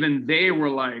 and even they were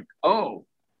like, oh,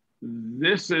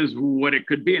 this is what it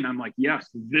could be. And I'm like, yes,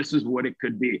 this is what it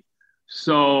could be.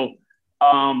 So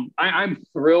I'm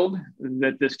thrilled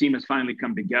that this team has finally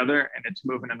come together and it's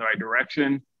moving in the right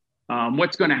direction.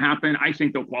 What's going to happen? I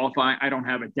think they'll qualify. I don't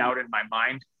have a doubt in my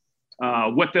mind.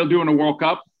 What they'll do in a World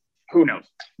Cup, who knows?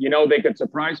 You know, they could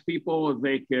surprise people.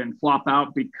 They can flop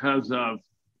out because of,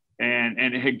 and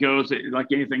it goes like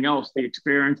anything else. They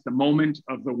experience the moment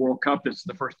of the World Cup. This is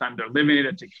the first time they're living it.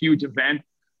 It's a huge event.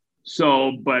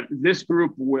 So, but this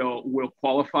group will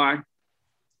qualify.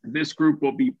 This group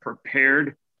will be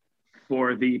prepared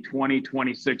for the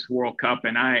 2026 World Cup.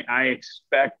 And I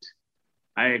expect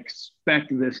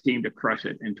this team to crush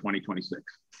it in 2026.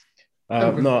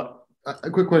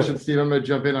 A quick question, Steve. I'm going to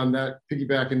jump in on that,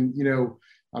 piggyback, and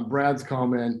on Brad's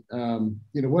comment.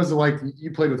 What is it like?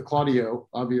 You played with Claudio,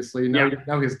 obviously.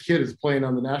 Now his kid is playing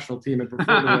on the national team and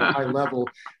performing at a high level.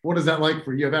 What is that like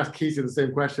for you? I've asked Casey the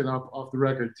same question off the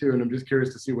record too, and I'm just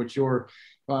curious to see what your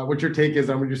take is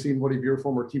on when you're seeing one of your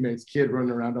former teammates' kid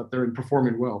running around out there and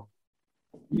performing well.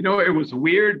 It was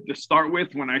weird to start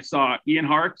with when I saw Ian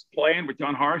Harkes playing with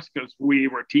John Harkes because we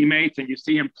were teammates, and you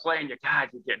see him playing, you're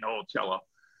getting old, Cello.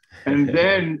 And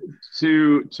then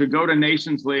to go to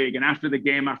Nations League, and after the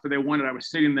game, after they won it, I was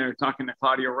sitting there talking to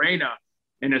Claudio Reyna,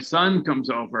 and his son comes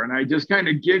over, and I just kind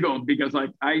of giggled because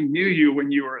I knew you when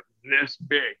you were this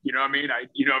big. You know what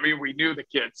I mean? We knew the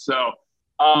kids. So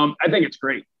I think it's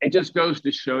great. It just goes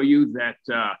to show you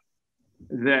that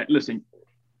listen,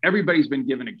 everybody's been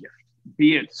given a gift,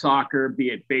 be it soccer, be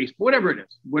it baseball,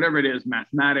 whatever it is,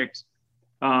 mathematics.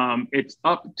 It's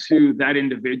up to that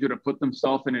individual to put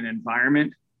themselves in an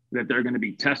environment that they're going to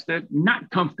be tested, not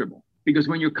comfortable. Because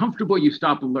when you're comfortable, you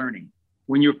stop learning.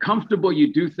 When you're comfortable,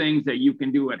 you do things that you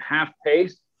can do at half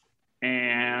pace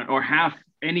or half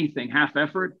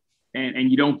effort,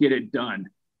 and you don't get it done.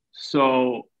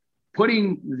 So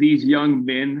putting these young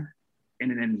men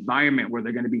in an environment where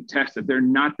they're going to be tested, they're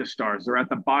not the stars, they're at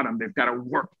the bottom. They've got to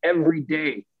work every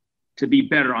day to be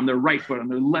better on their right foot, on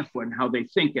their left foot, and how they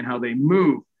think and how they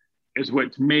move is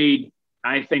what's made,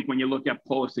 I think, when you look at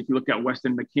Pulisic, you look at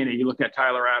Weston McKennie, you look at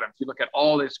Tyler Adams, you look at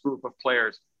all this group of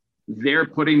players, they're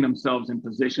putting themselves in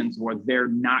positions where they're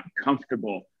not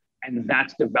comfortable, and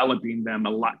that's developing them a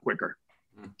lot quicker.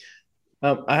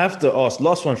 I have to ask,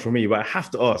 last one for me, but I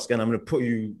have to ask, and I'm going to put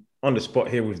you on the spot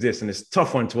here with this, and it's a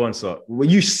tough one to answer. Well,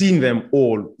 you've seen them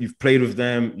all, you've played with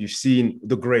them, you've seen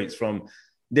the greats, from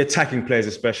the attacking players,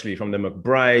 especially from the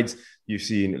McBrides, you've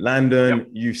seen Landon,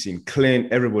 you've seen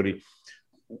Clint, everybody.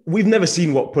 We've never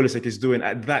seen what Pulisic is doing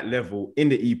at that level in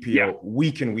the EPL,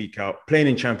 week in, week out, playing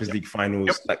in Champions League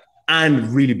finals,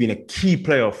 and really being a key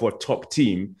player for a top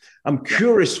team. I'm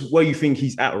curious where you think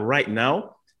he's at right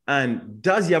now, and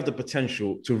does he have the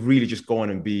potential to really just go on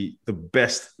and be the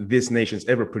best this nation's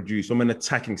ever produced, from an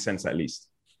attacking sense at least?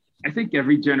 I think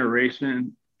every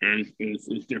generation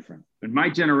is different. In my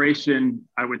generation,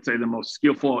 I would say the most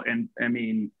skillful, and I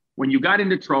mean, when you got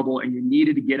into trouble and you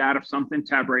needed to get out of something,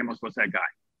 Tab Ramos was that guy.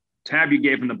 Tab, you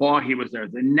gave him the ball, he was there.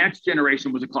 The next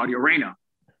generation was a Claudio Reyna.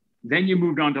 Then you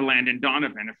moved on to Landon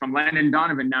Donovan. And from Landon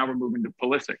Donovan, now we're moving to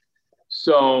Pulisic.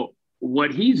 So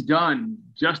what he's done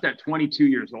just at 22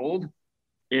 years old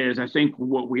is, I think,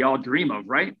 what we all dream of,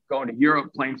 right? Going to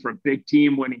Europe, playing for a big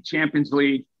team, winning Champions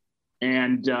League.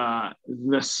 And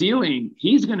the ceiling,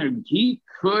 he's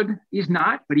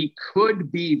not, but he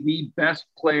could be the best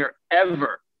player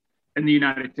ever in the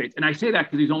United States. And I say that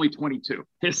because he's only 22.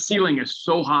 His ceiling is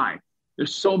so high.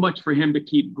 There's so much for him to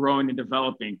keep growing and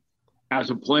developing as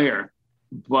a player.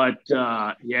 But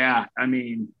I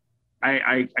mean,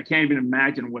 I can't even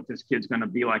imagine what this kid's going to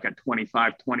be like at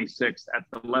 25, 26 at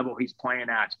the level he's playing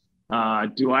at.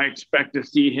 Do I expect to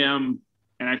see him?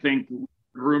 And I think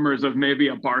rumors of maybe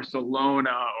a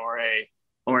Barcelona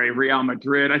or a Real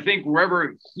Madrid. I think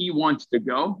wherever he wants to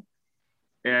go,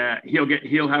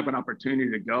 he'll have an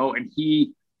opportunity to go.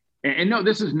 And no,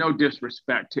 this is no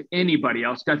disrespect to anybody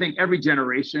else. I think every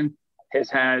generation has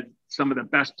had some of the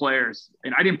best players.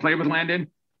 And I didn't play with Landon,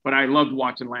 but I loved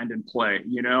watching Landon play,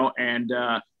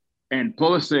 and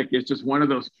Pulisic is just one of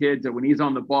those kids that when he's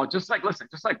on the ball, just like Weston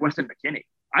McKennie.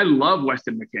 I love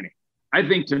Weston McKennie. I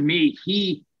think, to me,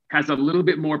 he has a little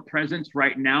bit more presence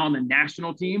right now on the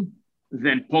national team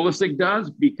than Pulisic does,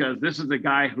 because this is a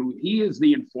guy who, he is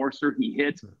the enforcer. He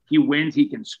hits, he wins, he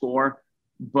can score.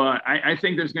 But I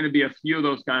think there's going to be a few of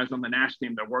those guys on the national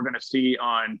team that we're going to see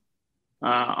on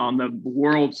on the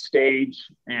world stage.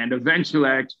 And eventually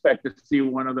I expect to see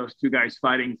one of those two guys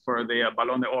fighting for the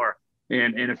Ballon d'Or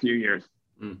in a few years.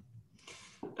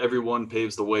 Everyone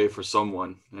paves the way for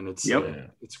someone, and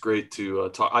it's great to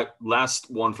talk. Last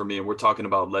one for me, and we're talking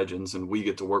about legends, and we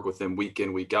get to work with him week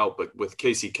in, week out. But with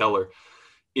Kasey Keller,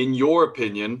 in your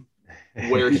opinion,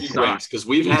 where he ranks? Because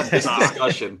we've had this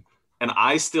discussion, and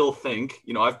I still think,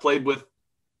 I've played with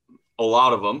a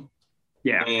lot of them,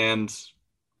 and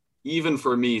even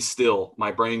for me, still,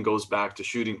 my brain goes back to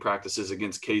shooting practices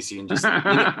against Kasey and just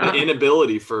the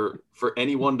inability for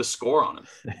anyone to score on him.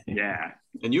 Yeah.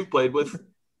 And you've played with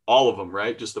all of them,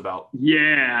 right? Just about.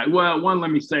 Yeah. Well, one,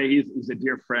 let me say he's a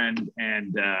dear friend,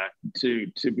 and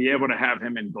to be able to have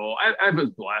him in goal, I was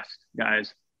blessed,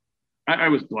 guys. I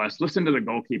was blessed. Listen to the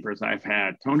goalkeepers I've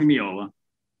had: Tony Meola,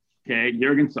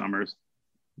 Jurgen Summers,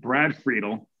 Brad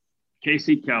Friedel,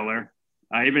 Kasey Keller.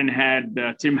 I even had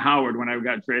Tim Howard when I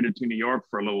got traded to New York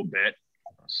for a little bit.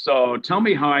 So tell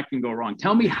me how I can go wrong.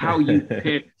 Tell me how you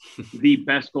pick the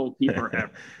best goalkeeper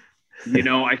ever.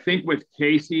 I think with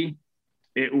Kasey,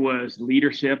 it was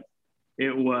leadership.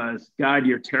 It was, God,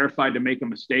 you're terrified to make a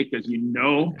mistake because you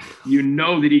know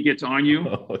that he gets on you.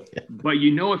 But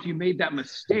if you made that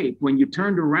mistake, when you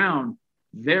turned around,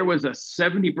 there was a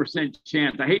 70%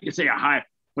 chance. I hate to say a high,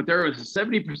 but there was a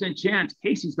 70% chance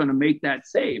Kasey's going to make that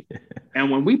save. And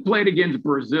when we played against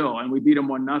Brazil and we beat them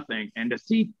 1-0, and to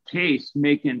see Case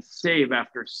making save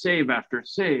after save after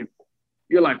save,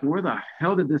 you're like, where the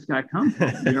hell did this guy come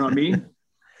from? You know what I mean?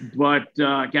 But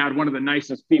God, one of the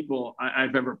nicest people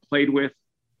I've ever played with.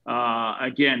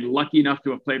 Again, lucky enough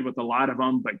to have played with a lot of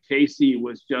them, but Kasey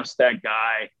was just that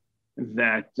guy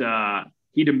that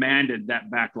he demanded that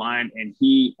back line, and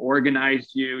he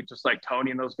organized you just like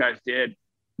Tony and those guys did.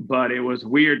 But it was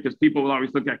weird because people would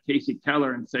always look at Kasey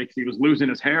Keller and say, because he was losing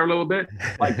his hair a little bit,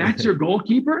 like, that's your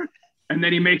goalkeeper? And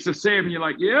then he makes a save and you're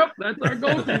like, yep, that's our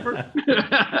goalkeeper.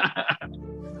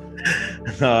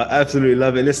 No, absolutely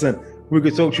love it. Listen, we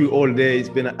could talk to you all day. It's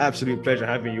been an absolute pleasure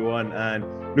having you on, and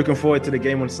looking forward to the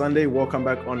game on Sunday. Welcome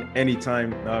back on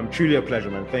anytime. Truly a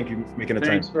pleasure, man. Thank you for making the time.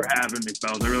 Thanks for having me,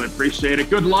 fellas. I really appreciate it.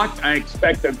 Good luck. I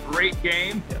expect a great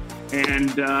game.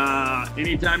 And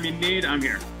anytime you need, I'm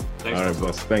here. Thanks, all right,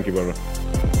 boss. Thank you, brother.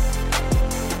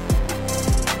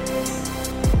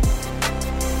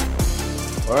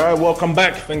 All right, welcome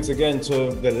back. Thanks again to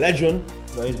the legend.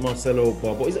 That is Marcelo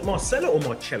Barbosa. Is it Marcelo or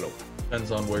Marcello? Depends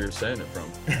on where you're saying it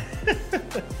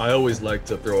from. I always like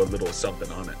to throw a little something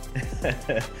on it.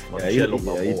 Marcelo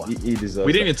Barbosa. He deserves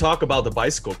we didn't even talk about the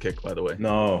bicycle kick, by the way.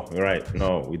 No, right.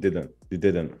 No, we didn't.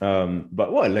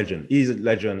 But what a legend. He's a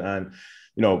legend, and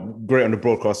great on the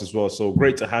broadcast as well. So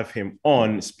great to have him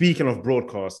on. Speaking of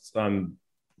broadcasts,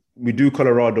 we do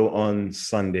Colorado on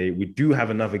Sunday. We do have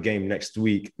another game next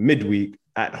week, midweek,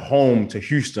 at home to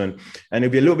Houston. And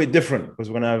it'll be a little bit different because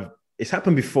we're going to have, it's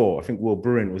happened before. I think Will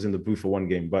Bruin was in the booth for one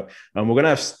game, but we're going to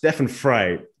have Stefan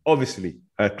Frei, obviously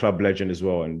a club legend as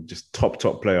well, and just top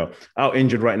player, out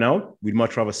injured right now. We'd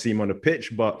much rather see him on the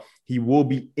pitch, but he will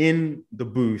be in the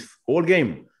booth all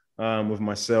game. With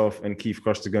myself and Keith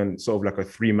Costigan, sort of like a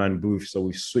 3-man booth. So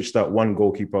we switched out one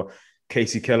goalkeeper,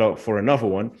 Kasey Keller, for another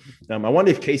one. I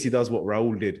wonder if Kasey does what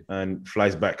Raul did and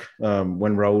flies back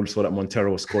when Raul saw that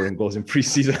Montero was scoring goals in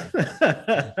preseason.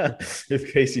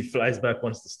 If Kasey flies back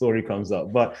once the story comes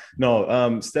up. But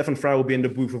no, Stefan Frei will be in the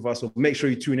booth with us. So make sure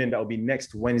you tune in. That will be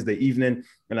next Wednesday evening.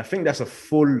 And I think that's a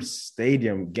full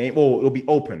stadium game. Oh, it'll be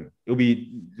open. It'll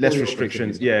be less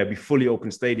restrictions. Yeah, it'll be fully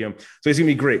open stadium. So it's going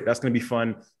to be great. That's going to be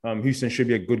fun. Houston should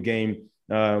be a good game.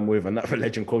 With another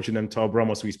legend coaching them, Tab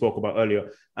Ramos, who we spoke about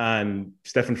earlier, and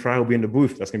Stefan Frei will be in the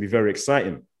booth. That's going to be very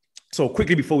exciting. So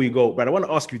quickly before we go, but I want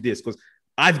to ask you this, because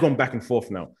I've gone back and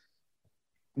forth now.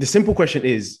 The simple question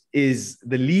is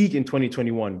the league in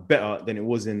 2021 better than it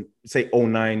was in, say,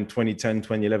 2009, 2010,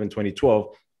 2011,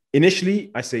 2012?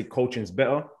 Initially, I say coaching's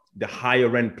better. The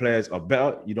higher end players are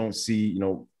better. You don't see,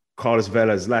 Carlos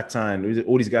Vela, Zlatan,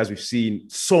 all these guys we've seen,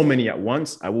 so many at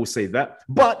once. I will say that.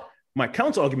 But my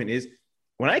counter argument is,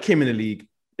 when I came in the league,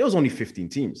 there was only 15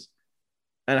 teams.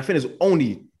 And I think there's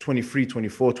only 23,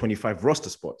 24, 25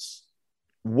 roster spots.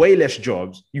 Way less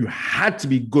jobs. You had to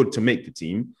be good to make the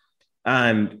team.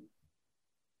 And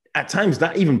at times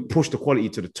that even pushed the quality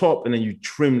to the top, and then you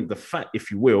trim the fat,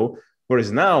 if you will.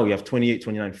 Whereas now you have 28,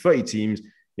 29, 30 teams.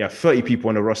 You have 30 people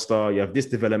on the roster. You have this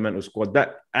developmental squad,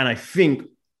 that. And I think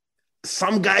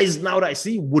some guys now that I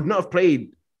see would not have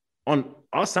played on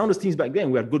our Sounders teams back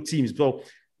then. We had good teams. So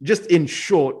just in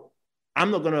short, I'm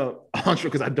not going to answer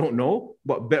because I don't know,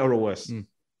 but better or worse?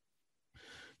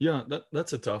 Yeah,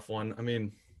 that's a tough one. I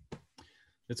mean,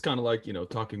 It's kind of like,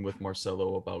 talking with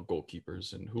Marcelo about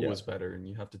goalkeepers and who was better, and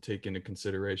you have to take into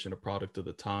consideration a product of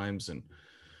the times. And,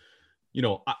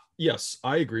 yes,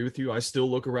 I agree with you. I still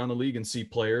look around the league and see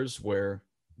players where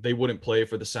they wouldn't play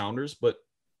for the Sounders, but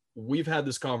we've had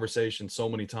this conversation so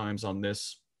many times on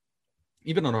this,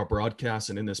 even on our broadcast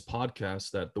and in this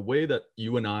podcast, that the way that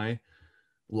you and I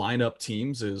line up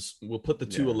teams is we'll put the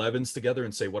two 11s together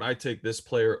and say, would I take this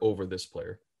player over this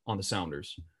player on the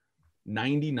Sounders?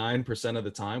 99% of the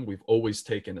time, we've always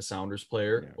taken a Sounders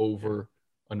player over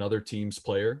another team's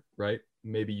player, right?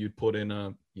 Maybe you'd put in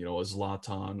a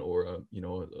Zlatan or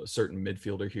a certain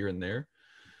midfielder here and there.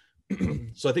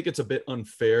 So I think it's a bit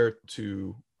unfair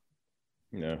to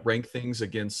rank things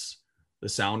against the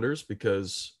Sounders,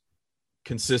 because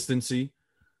consistency,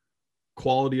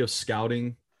 quality of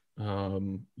scouting,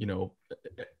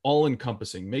 all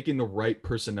encompassing, making the right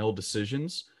personnel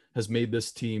decisions has made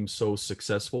this team so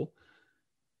successful.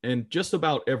 And just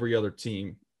about every other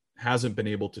team hasn't been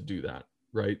able to do that,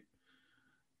 right?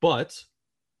 But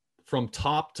from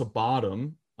top to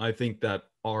bottom, I think that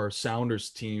our Sounders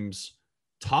teams,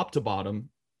 top to bottom,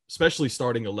 especially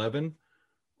starting 11,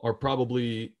 are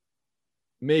probably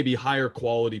maybe higher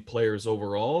quality players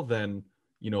overall than,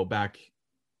 back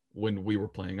when we were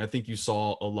playing. I think you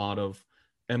saw a lot of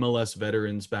MLS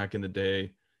veterans back in the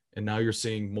day, and now you're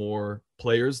seeing more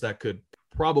players that could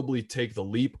probably take the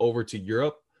leap over to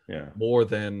Europe more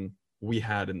than we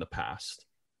had in the past.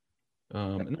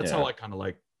 And that's how I kind of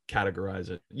like categorize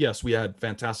it. Yes, we had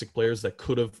fantastic players that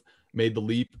could have made the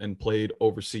leap and played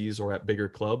overseas or at bigger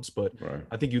clubs, but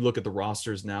I think you look at the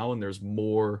rosters now and there's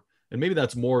more, and maybe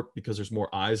that's more because there's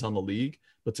more eyes on the league,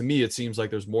 but to me it seems like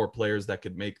there's more players that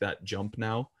could make that jump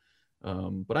now.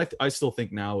 But I still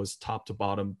think now is top to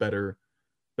bottom better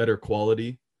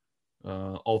quality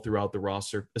all throughout the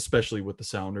roster, especially with the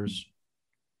Sounders.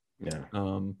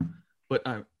 But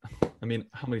I mean,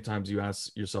 how many times you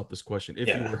ask yourself this question? If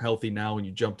you were healthy now and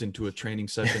you jumped into a training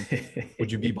session,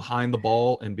 would you be behind the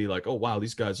ball and be like, oh, wow,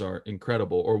 these guys are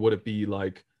incredible? Or would it be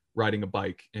like riding a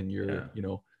bike and you're,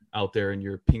 out there and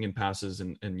you're pinging passes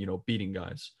and beating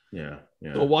guys?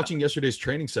 So watching yesterday's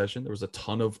training session, there was a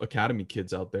ton of academy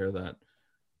kids out there that,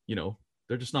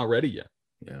 they're just not ready yet.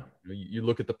 You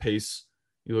look at the pace,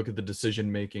 you look at the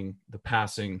decision-making, the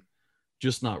passing,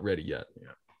 just not ready yet.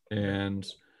 And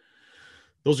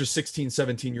those are 16,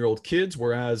 17-year-old kids,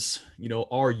 whereas,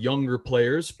 our younger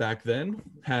players back then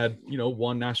had,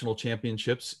 won national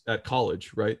championships at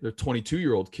college, right? They're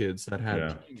 22-year-old kids that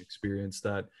had playing experience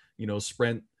that,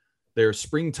 spent their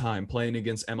springtime playing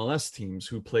against MLS teams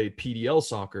who played PDL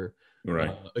soccer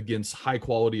against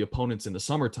high-quality opponents in the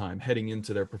summertime heading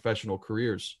into their professional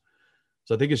careers.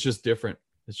 So I think it's just different.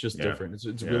 It's just different.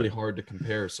 It's really hard to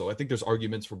compare. So I think there's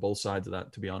arguments for both sides of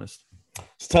that, to be honest.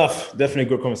 It's tough. Definitely a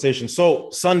good conversation. So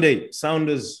Sunday,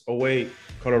 Sounders away,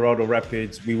 Colorado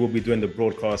Rapids. We will be doing the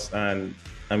broadcast, and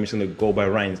I'm just going to go by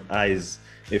Ryan's eyes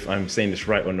if I'm saying this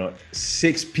right or not.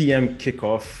 6 p.m.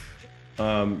 kickoff,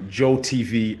 Joe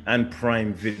TV and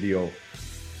Prime Video.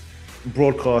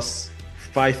 Broadcast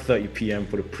 5:30 p.m.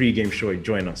 for the pregame show.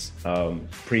 Join us.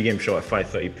 Pregame show at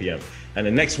 5:30 p.m. And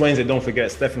the next Wednesday, don't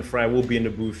forget, Stephen Fry will be in the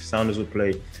booth. Sounders will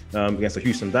play against the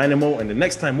Houston Dynamo. And the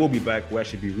next time we'll be back, we'll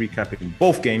actually be recapping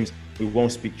both games. We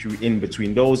won't speak to you in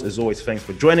between those. As always, thanks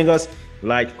for joining us.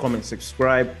 Like, comment,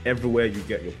 subscribe everywhere you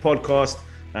get your podcast.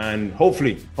 And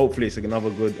hopefully it's another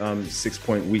good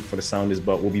 6-point week for the Sounders.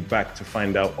 But we'll be back to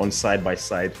find out on Side by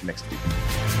Side next week.